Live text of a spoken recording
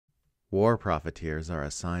War profiteers are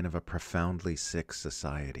a sign of a profoundly sick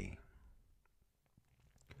society.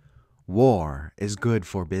 War is good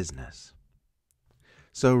for business.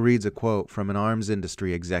 So reads a quote from an arms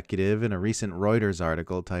industry executive in a recent Reuters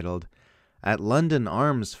article titled, "At London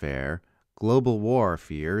Arms Fair, Global War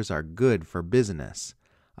Fears Are Good for Business,"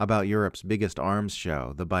 about Europe's biggest arms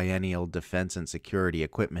show, the biennial Defense and Security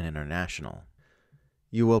Equipment International.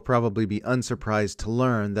 You will probably be unsurprised to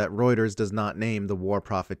learn that Reuters does not name the war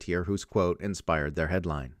profiteer whose quote inspired their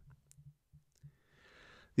headline.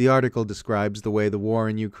 The article describes the way the war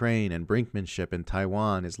in Ukraine and brinkmanship in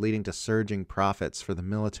Taiwan is leading to surging profits for the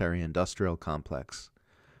military-industrial complex,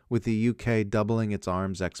 with the UK doubling its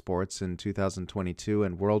arms exports in 2022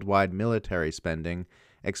 and worldwide military spending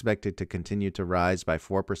expected to continue to rise by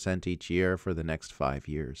 4% each year for the next 5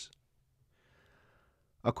 years.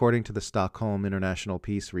 According to the Stockholm International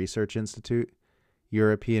Peace Research Institute,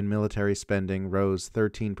 European military spending rose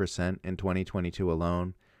 13% in 2022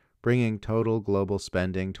 alone, bringing total global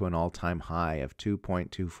spending to an all-time high of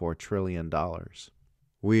 $2.24 trillion.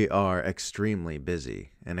 "We are extremely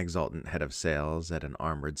busy," an exultant head of sales at an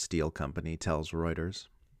armored steel company tells Reuters.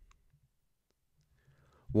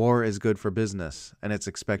 War is good for business, and it's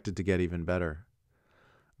expected to get even better.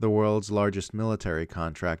 The world's largest military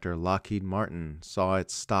contractor, Lockheed Martin, saw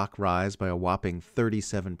its stock rise by a whopping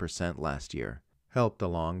 37% last year, helped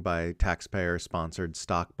along by taxpayer-sponsored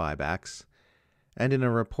stock buybacks. And in a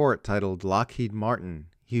report titled "Lockheed Martin,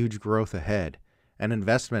 Huge Growth Ahead," an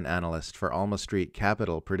investment analyst for Alma Street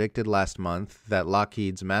Capital predicted last month that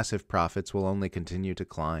Lockheed's massive profits will only continue to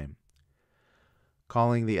climb.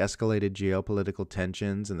 Calling the escalated geopolitical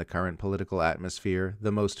tensions and the current political atmosphere the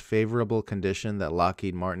most favorable condition that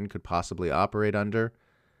Lockheed Martin could possibly operate under,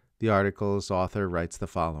 the article's author writes the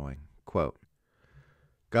following, quote,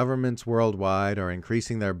 "Governments worldwide are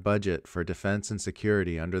increasing their budget for defense and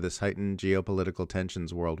security under this heightened geopolitical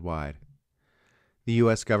tensions worldwide. The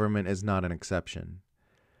U.S. government is not an exception.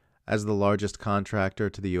 As the largest contractor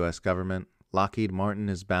to the U.S. government, Lockheed Martin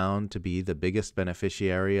is bound to be the biggest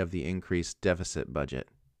beneficiary of the increased deficit budget.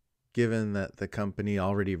 Given that the company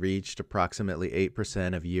already reached approximately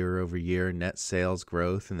 8% of year-over-year net sales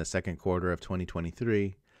growth in the second quarter of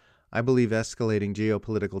 2023, I believe escalating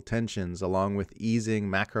geopolitical tensions along with easing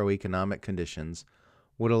macroeconomic conditions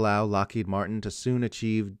would allow Lockheed Martin to soon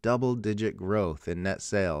achieve double-digit growth in net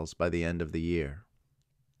sales by the end of the year."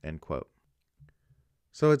 End quote.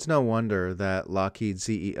 So it's no wonder that Lockheed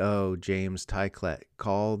CEO James Tyklett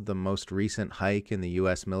called the most recent hike in the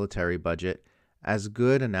U.S. military budget as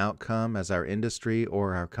good an outcome as our industry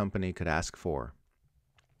or our company could ask for.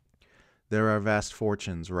 There are vast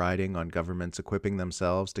fortunes riding on governments equipping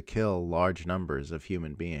themselves to kill large numbers of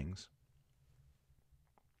human beings.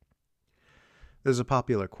 There's a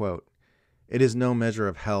popular quote, "It is no measure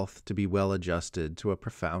of health to be well adjusted to a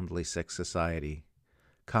profoundly sick society,"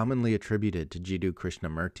 commonly attributed to Jiddu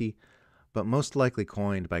Krishnamurti, but most likely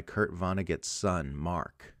coined by Kurt Vonnegut's son,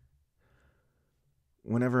 Mark.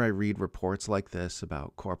 Whenever I read reports like this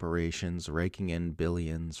about corporations raking in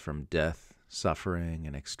billions from death, suffering,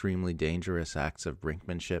 and extremely dangerous acts of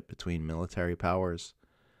brinkmanship between military powers,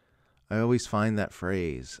 I always find that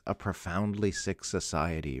phrase, "a profoundly sick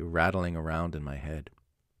society," rattling around in my head.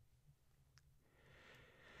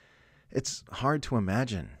 It's hard to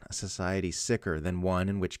imagine a society sicker than one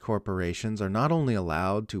in which corporations are not only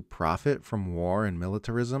allowed to profit from war and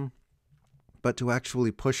militarism, but to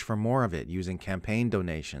actually push for more of it using campaign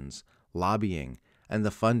donations, lobbying, and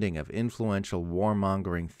the funding of influential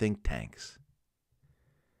warmongering think tanks.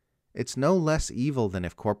 It's no less evil than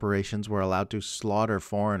if corporations were allowed to slaughter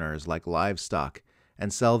foreigners like livestock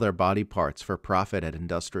and sell their body parts for profit at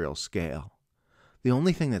industrial scale. The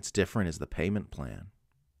only thing that's different is the payment plan.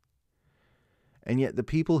 And yet the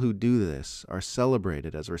people who do this are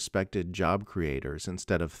celebrated as respected job creators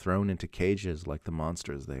instead of thrown into cages like the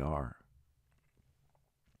monsters they are.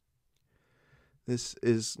 This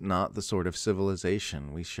is not the sort of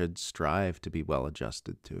civilization we should strive to be well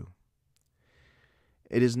adjusted to.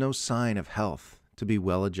 It is no sign of health to be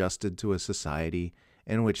well adjusted to a society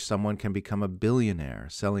in which someone can become a billionaire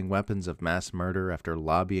selling weapons of mass murder after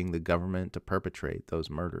lobbying the government to perpetrate those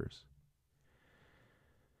murders.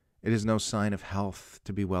 It is no sign of health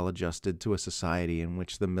to be well adjusted to a society in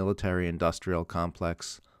which the military-industrial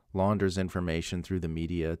complex launders information through the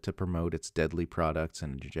media to promote its deadly products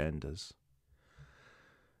and agendas.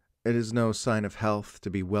 It is no sign of health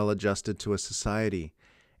to be well adjusted to a society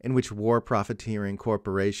in which war profiteering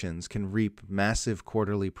corporations can reap massive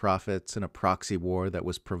quarterly profits in a proxy war that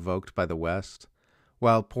was provoked by the West,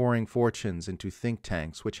 while pouring fortunes into think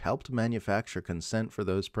tanks which helped manufacture consent for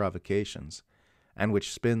those provocations and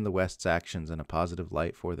which spin the West's actions in a positive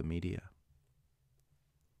light for the media.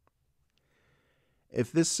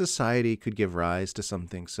 If this society could give rise to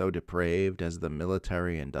something so depraved as the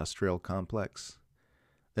military-industrial complex,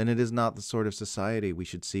 then it is not the sort of society we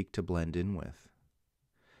should seek to blend in with.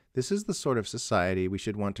 This is the sort of society we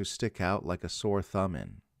should want to stick out like a sore thumb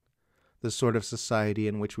in, the sort of society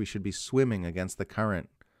in which we should be swimming against the current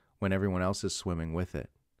when everyone else is swimming with it,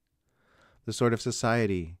 the sort of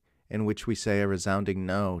society in which we say a resounding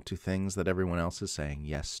no to things that everyone else is saying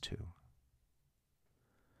yes to.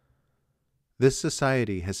 This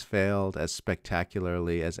society has failed as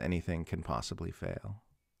spectacularly as anything can possibly fail.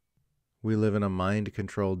 We live in a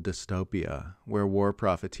mind-controlled dystopia where war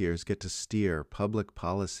profiteers get to steer public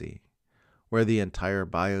policy, where the entire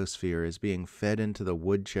biosphere is being fed into the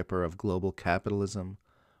wood chipper of global capitalism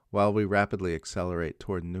while we rapidly accelerate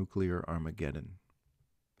toward nuclear Armageddon.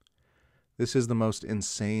 This is the most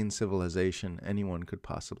insane civilization anyone could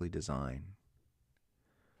possibly design.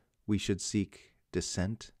 We should seek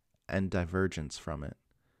dissent and divergence from it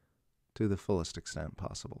to the fullest extent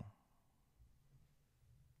possible.